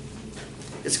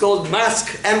 It's called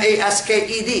mask,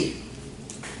 M-A-S-K-E-D.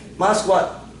 Mask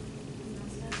what?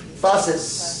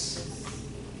 Phasis.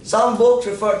 Some books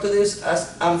refer to this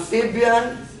as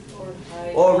amphibian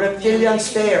or reptilian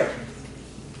stare.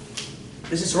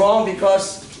 This is wrong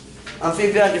because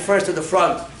amphibian refers to the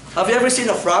frog. Have you ever seen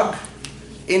a frog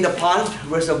in the pond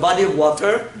where there's a body of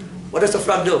water? What does the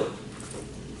frog do?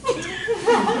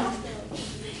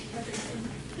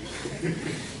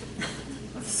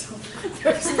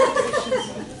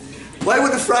 Why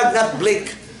would the frog not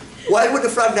blink? Why would the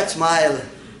frog not smile?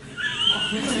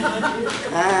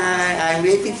 Hi, I'm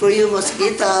waiting for you,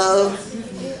 mosquito.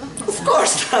 Of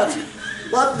course not.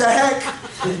 What the heck?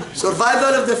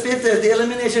 Survival of the fittest, the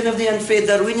elimination of the unfit,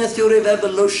 Darwinian theory of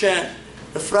evolution.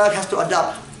 The frog has to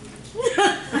adapt.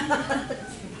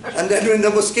 And then when the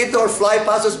mosquito or fly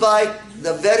passes by,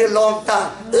 the very long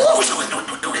tongue.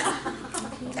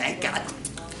 Thank God.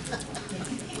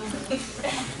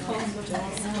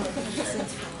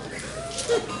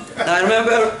 Now I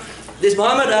remember this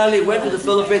Muhammad Ali went to the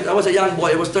Philippines. I was a young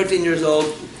boy, I was 13 years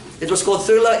old. It was called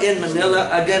Thrilla in Manila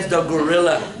against the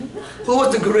gorilla. Who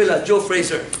was the gorilla? Joe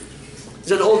Frazier.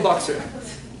 He's an old boxer.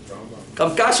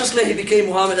 Consciously, he became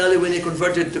Muhammad Ali when he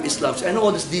converted to Islam. So I know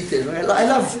all this detail. I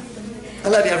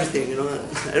love everything, you know.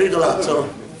 I read a lot, so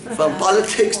from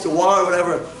politics to war,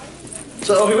 whatever.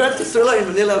 So we went to Thrilla in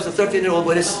Manila. I was a 13-year-old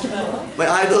boy. This my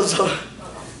idol. So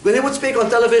when he would speak on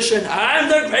television, I'm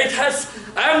the greatest,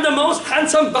 I'm the most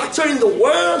handsome boxer in the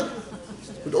world,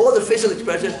 with all the facial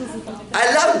expressions. I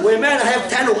love women. I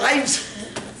have 10 wives.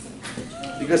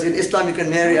 Because in Islam you can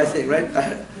marry, I think, right?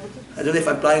 I don't know if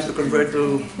I'm planning to convert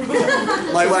to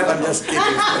my wife. I'm just kidding.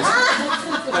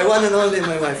 My one and only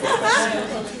my wife.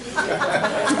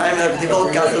 I'm a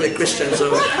devout Catholic Christian,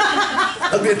 so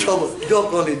I'll be in trouble.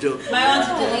 Joke, only joke. I want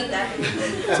to delete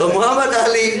that. So Muhammad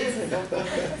Ali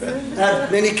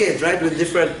had many kids, right, with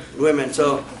different women.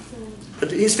 So but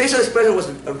his facial expression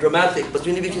was dramatic. But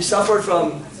when he suffered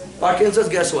from Parkinson's,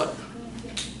 guess what?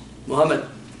 Muhammad.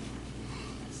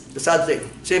 The sad thing.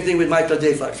 Same thing with Michael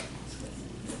J. Fox.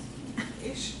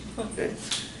 Okay.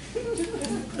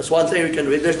 That's one thing we can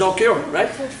read. There's no cure,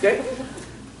 right? Okay.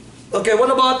 Okay,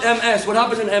 what about MS? What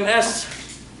happens in MS?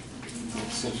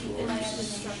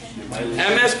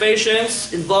 MS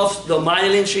patients involves the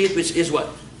myelin sheath, which is what?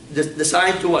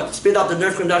 Designed to what? Speed up the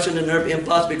nerve conduction, the nerve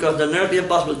impulse, because the nerve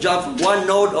impulse will jump from one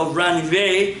node of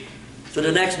Ranvier to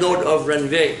the next node of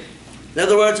Ranvier. In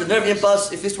other words, the nerve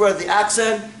impulse, if this were the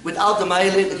axon, without the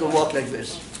myelin, it will walk like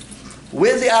this.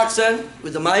 With the axon,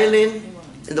 with the myelin,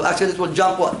 in the axon, it will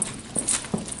jump what?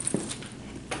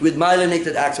 With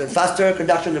myelinated axon. Faster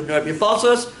conduction of nerve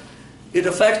impulses. It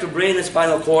affects the brain and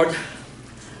spinal cord.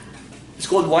 It's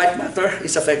called white matter.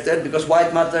 It's affected because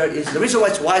white matter is, the reason why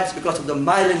it's white is because of the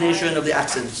myelination of the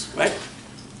axons, right?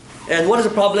 And what is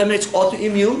the problem? It's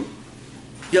autoimmune.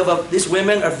 You have these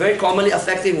women are very commonly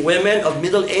affecting women of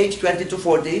middle age, 20 to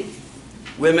 40.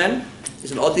 Women,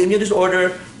 it's an autoimmune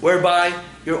disorder whereby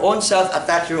your own cells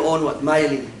attack your own what?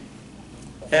 Myelin.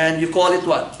 And you call it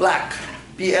what? Plaque.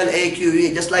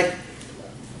 P-L-A-Q-E, just like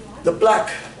the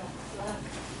plaque.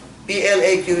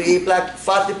 P-L-A-Q-E, plaque,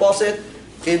 fat deposit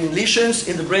in lesions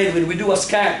in the brain. When we do a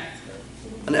scan,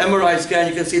 an MRI scan,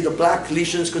 you can see the plaque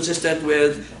lesions consistent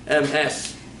with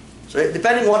MS. So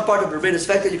depending on what part of the brain is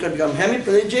affected, you can become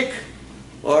hemiplegic,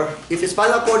 or if it's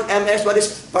spinal cord MS, what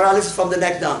is paralysis from the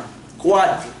neck down?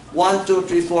 Quad, 1, 2,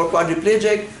 3, 4,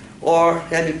 quadriplegic, or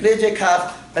hemiplegic,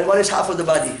 half, and what is half of the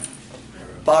body?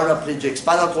 Paraplegic,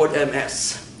 spinal cord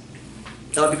MS.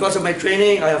 Now, because of my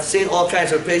training, I have seen all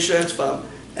kinds of patients from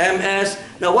MS.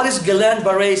 Now, what is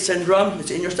Guillain-Barré syndrome? It's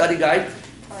in your study guide.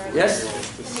 Yes?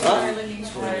 Huh?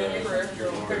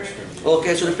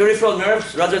 Okay, so the peripheral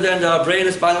nerves rather than the brain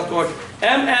and spinal cord.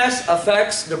 MS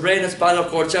affects the brain and spinal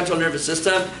cord, central nervous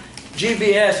system.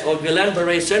 GBS, or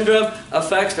Guillain-Barré syndrome,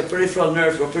 affects the peripheral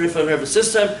nerves or peripheral nervous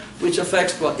system, which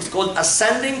affects what? It's called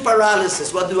ascending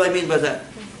paralysis. What do I mean by that?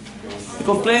 You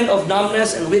complain of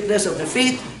numbness and weakness of the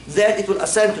feet, then it will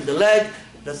ascend to the leg,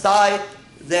 the thigh,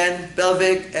 then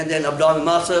pelvic, and then abdominal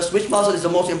muscles. Which muscle is the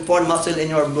most important muscle in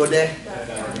your body?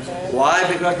 Why?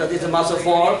 Because that is the muscle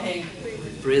for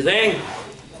breathing.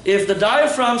 If the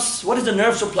diaphragms, what is the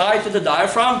nerve supply to the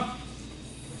diaphragm?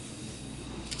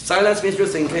 Silence means you're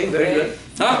thinking. Very good.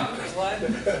 Huh?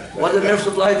 What is the nerve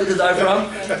supply to the diaphragm?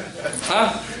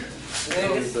 Huh?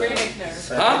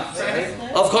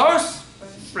 Huh? Of course.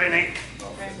 Phrenic.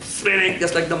 Phrenic,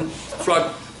 just like the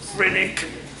frog. Phrenic.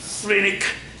 Phrenic.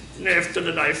 Nerve to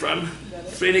the diaphragm.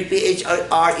 Phrenic,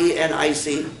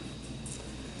 P-H-R-E-N-I-C.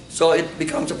 So it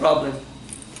becomes a problem.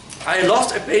 I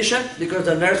lost a patient because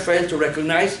the nurse failed to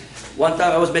recognize. One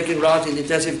time I was making rounds in the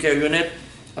intensive care unit.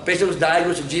 A patient was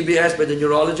diagnosed with GBS by the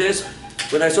neurologist.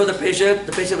 When I saw the patient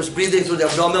was breathing through the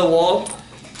abdominal wall.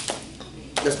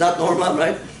 That's not normal,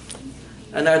 right?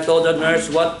 And I told the nurse,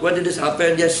 when did this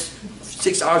happen? Yes,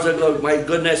 6 hours ago. My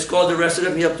goodness, call the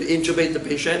resident, we have to intubate the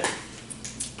patient.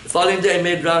 The following day I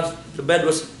made rounds,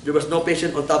 there was no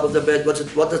patient on top of the bed.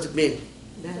 What does it mean?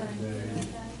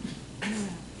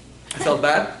 I felt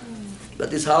bad.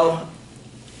 That is how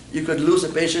you could lose a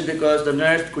patient because the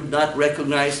nurse could not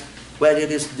recognize when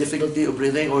it is difficulty of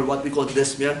breathing or what we call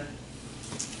dyspnea.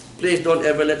 Please don't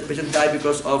ever let the patient die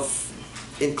because of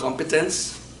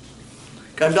incompetence.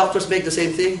 Can doctors make the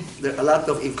same thing? There are a lot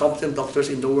of incompetent doctors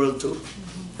in the world too.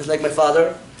 Just like my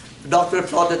father. The doctor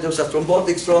thought that there was a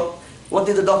thrombotic stroke. What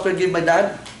did the doctor give my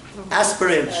dad?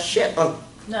 Aspirin. Shit. Oh.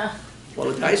 No.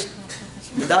 Apologize.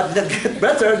 The dad didn't get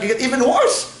better, it get even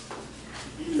worse.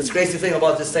 That's the crazy thing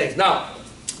about these things. Now,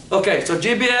 okay, so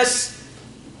GBS,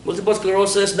 multiple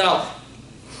sclerosis. Now,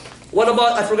 what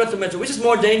about, I forgot to mention, which is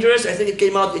more dangerous? I think it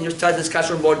came out in your study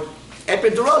discussion board.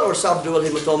 Epidural or subdural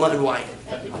hematoma, and why?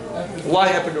 Why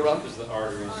epidural? Because the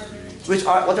arteries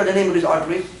What are the name of these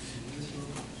arteries?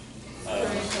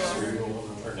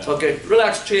 Okay,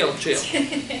 relax, chill.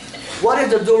 What is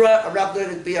the dura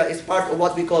arachnoid pia? It's part of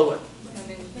what we call what?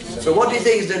 So what do you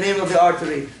think is the name of the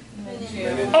artery?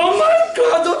 Oh my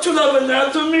God, don't you love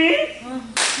anatomy?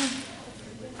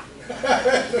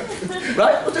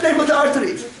 Right? What's the name of the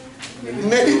artery?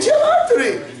 Meningeal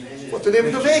artery. What's the name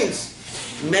of the veins?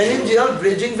 Meningeal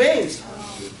bridging veins.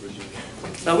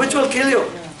 Now which will kill you?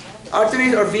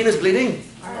 Arteries or venous bleeding?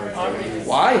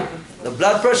 Why? The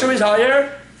blood pressure is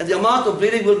higher and the amount of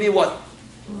bleeding will be what?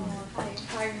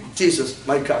 Jesus,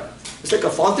 my God. It's like a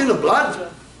fountain of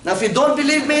blood. Now if you don't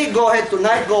believe me, go ahead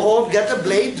tonight, go home, get a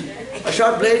blade, a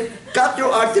sharp blade, cut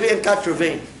your artery and cut your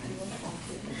vein.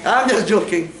 I'm just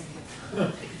joking.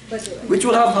 Which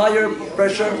will have higher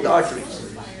pressure? The arteries.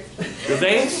 The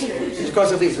veins,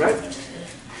 because of these, right?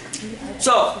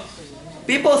 So,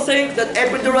 people think that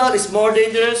epidural is more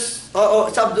dangerous, or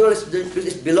subdural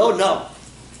is below. No.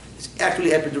 It's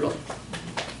actually epidural.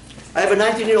 I have a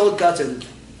 19-year-old cousin,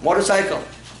 motorcycle,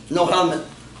 no helmet,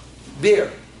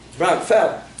 beer, drunk,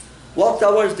 fell, walked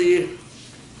towards the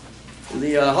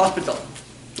hospital.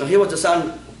 Now he was the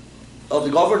son of the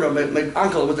governor. My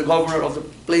uncle was the governor of the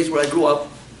place where I grew up.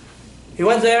 He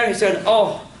went there, he said,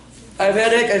 oh, I have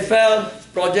headache, I fell,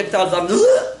 projectile thumb.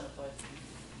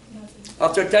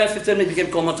 After 10-15 minutes, he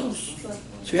became comatose.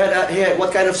 So he had,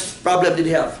 what kind of problem did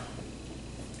he have?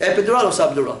 Epidural or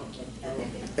subdural?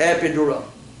 Epidural.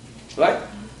 Right?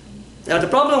 Now the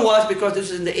problem was, because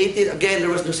this is in the 80s, again there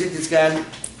was no CT scan.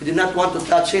 We did not want to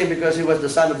touch him because he was the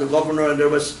son of the governor, and there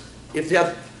was,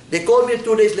 they called me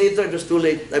 2 days later, it was too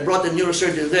late. I brought the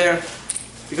neurosurgeon there,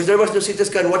 because there was no CT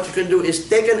scan. What you can do is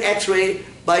take an x-ray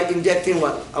by injecting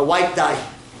what? A white dye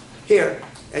here.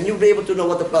 And you'll be able to know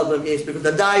what the problem is, because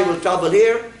the dye will travel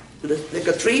here, to like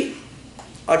a tree,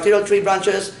 arterial tree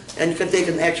branches, and you can take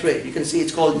an x-ray. You can see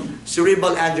it's called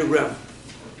cerebral angiogram.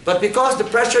 But because the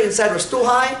pressure inside was too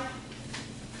high,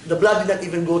 the blood did not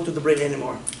even go to the brain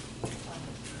anymore.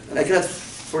 And I cannot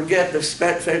forget the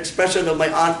expression of my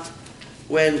aunt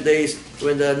when the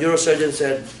neurosurgeon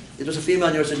said, it was a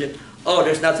female neurosurgeon, oh,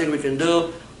 there's nothing we can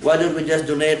do. Why don't we just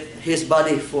donate his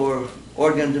body for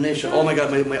organ donation? Oh my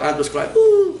God, my aunt was crying.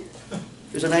 Ooh.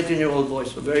 He's a 19-year-old boy,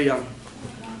 so very young.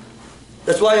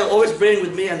 That's why I always bring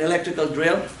with me an electrical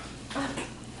drill.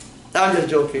 I'm just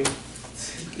joking.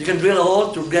 You can drill a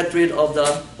hole to get rid of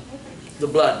the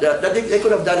blood. They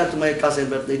could have done that to my cousin,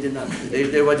 but they did not.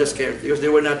 They were just scared because they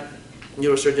were not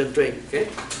neurosurgeon trained. Okay.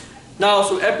 Now,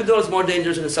 so epidural is more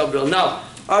dangerous than subdural. Now,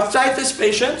 arthritis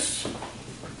patients.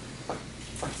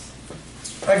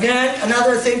 Again,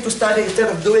 another thing to study instead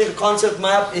of doing a concept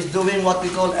map is doing what we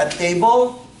call a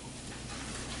table.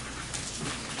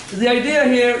 The idea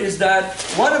here is that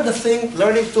one of the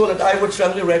learning tool that I would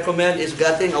strongly recommend is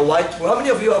getting a whiteboard. How many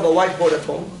of you have a whiteboard at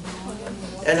home?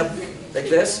 And like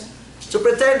this. So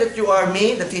pretend that you are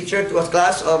me, the teacher, to a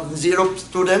class of 0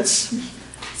 students.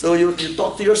 So you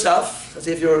talk to yourself as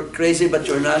if you're crazy, but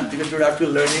you're not, because you're actually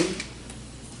learning.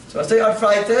 So I say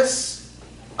arthritis.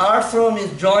 Arthro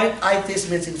means joint, itis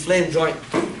means inflamed joint.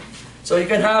 So you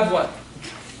can have what?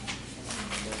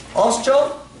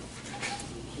 Osteo,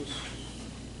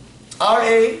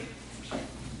 RA,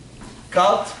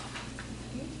 gout,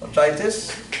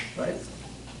 arthritis, right?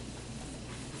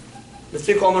 The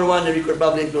 3 common ones that you could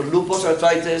probably include lupus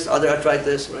arthritis, other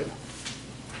arthritis, right?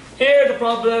 Here the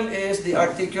problem is the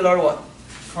articular what?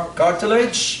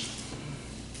 Cartilage,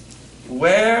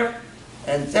 wear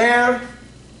and tear,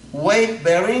 weight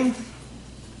bearing.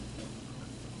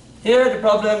 Here the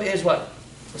problem is what?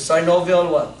 The synovial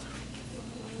what?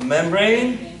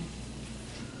 Membrane.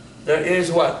 There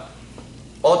is what?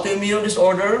 Autoimmune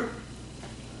disorder,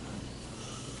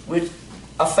 which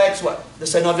affects what? The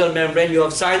synovial membrane. You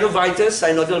have synovitis,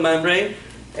 synovial membrane,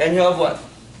 and you have what?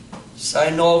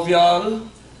 Synovial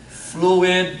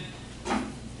fluid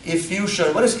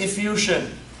effusion. What is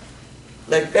effusion?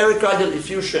 Like pericardial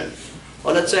effusion,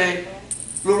 or let's say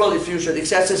pleural effusion,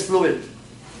 excessive fluid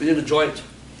within the joint.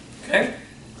 Okay?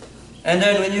 And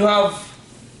then when you have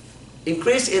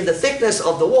increase in the thickness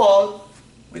of the wall,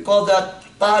 we call that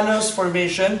Pannus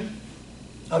formation.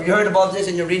 Have you heard about this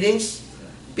in your readings?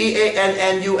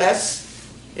 P-A-N-N-U-S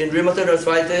in rheumatoid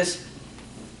arthritis.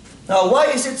 Now, why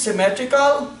is it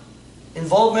symmetrical?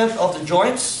 Involvement of the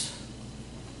joints?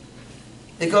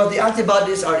 Because the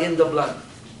antibodies are in the blood.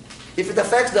 If it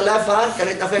affects the left hand, can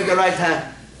it affect the right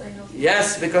hand?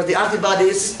 Yes, because the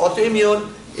antibodies,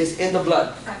 autoimmune, is in the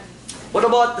blood. What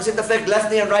about, does it affect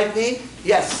left knee and right knee?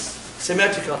 Yes,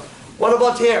 symmetrical. What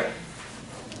about here?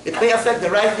 It may affect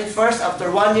the right knee first. After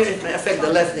 1 year, it may affect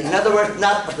the left knee. In other words,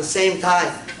 not at the same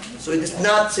time. So it is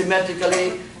not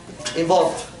symmetrically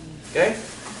involved. Okay?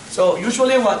 So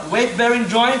usually what? Weight-bearing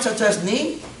joints such as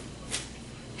knee,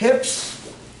 hips,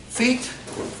 feet,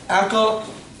 ankle,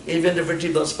 even the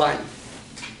vertebral spine.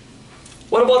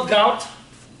 What about gout?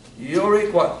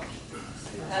 Uric what?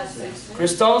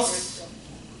 Crystals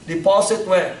deposit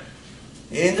where?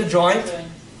 In the joint.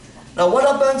 Now what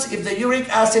happens if the uric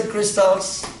acid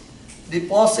crystals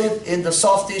deposit in the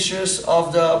soft tissues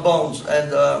of the bones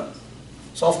and the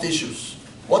soft tissues?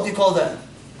 What do you call that?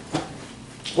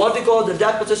 What do you call the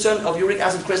deposition of uric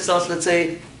acid crystals, let's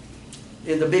say,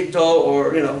 in the big toe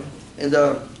or, in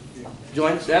the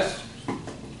joints? Yes?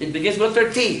 It begins with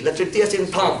letter T. Letter T as in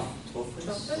tongue.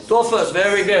 Tophus,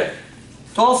 very good.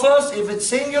 Tophus if it's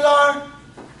singular,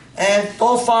 and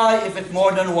tophi if it's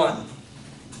more than one.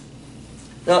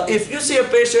 Now, if you see a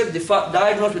patient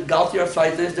diagnosed with gouty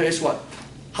arthritis, there is what?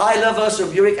 High levels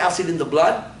of uric acid in the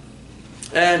blood,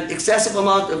 and excessive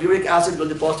amount of uric acid will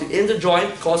deposit in the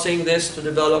joint, causing this to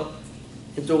develop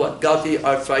into what? Gouty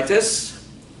arthritis.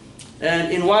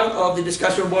 And in one of the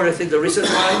discussion board, I think the recent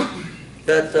one,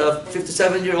 that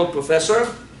 57-year-old professor,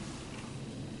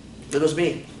 that was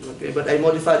me, okay, but I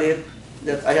modified it,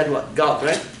 that I had what? Gout,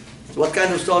 right? So what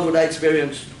kind of stone would I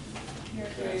experience?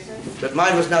 But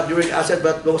mine was not uric acid,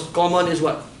 but most common is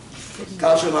what?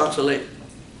 Calcium oxalate.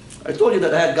 I told you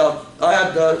that I had gout. I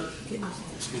had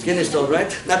kidney stone,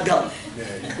 right? Not gout.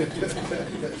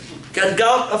 Can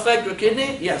gout affect your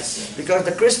kidney? Yes, because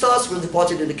the crystals will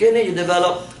deposit in the kidney. You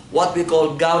develop what we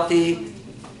call gouty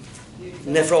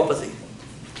nephropathy.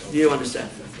 Do you understand?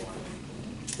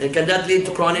 And can that lead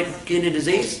to chronic kidney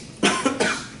disease?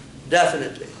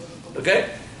 Definitely.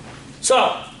 Okay?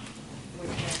 So,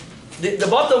 the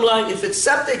bottom line, if it's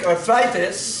septic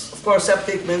arthritis, of course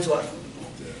septic means what?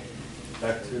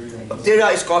 Bacteria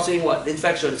is causing what?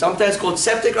 Infection. Sometimes called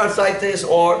septic arthritis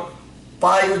or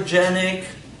pyogenic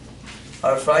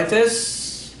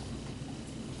arthritis.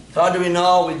 How do we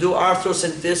know? We do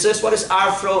arthrocentesis. What is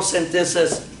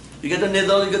arthrocentesis? You get a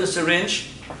needle, you get a syringe,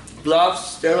 gloves,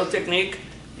 sterile technique.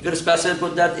 You get a specimen,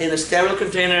 put that in a sterile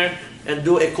container and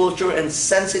do a culture and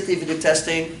sensitivity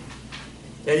testing.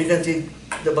 And you can see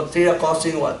the bacteria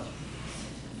causing what?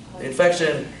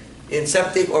 Infection in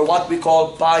septic or what we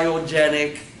call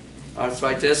pyogenic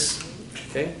arthritis.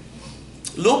 Okay?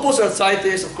 Lupus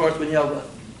arthritis, of course, when you have what?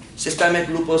 Systemic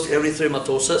lupus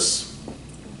erythematosus.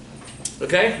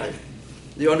 Okay?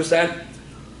 Do you understand?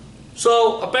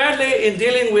 So apparently in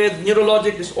dealing with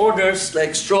neurologic disorders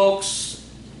like strokes,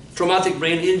 traumatic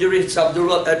brain injury,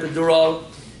 subdural, epidural,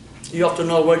 you have to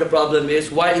know where the problem is.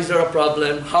 Why is there a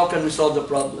problem? How can we solve the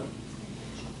problem?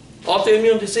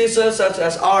 Autoimmune diseases such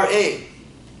as RA,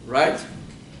 right?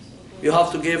 You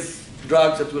have to give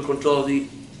drugs that will control the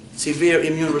severe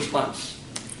immune response.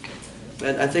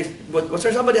 And I think, was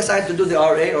there somebody assigned to do the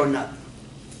RA or not?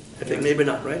 I think maybe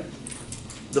not, right?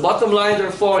 The bottom line,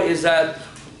 therefore, is that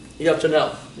you have to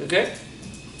know, okay?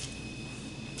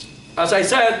 As I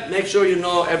said, make sure you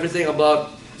know everything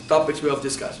about the topics we have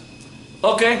discussed.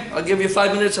 Okay, I'll give you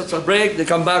 5 minutes, that's a break. They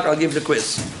come back, I'll give the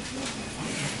quiz.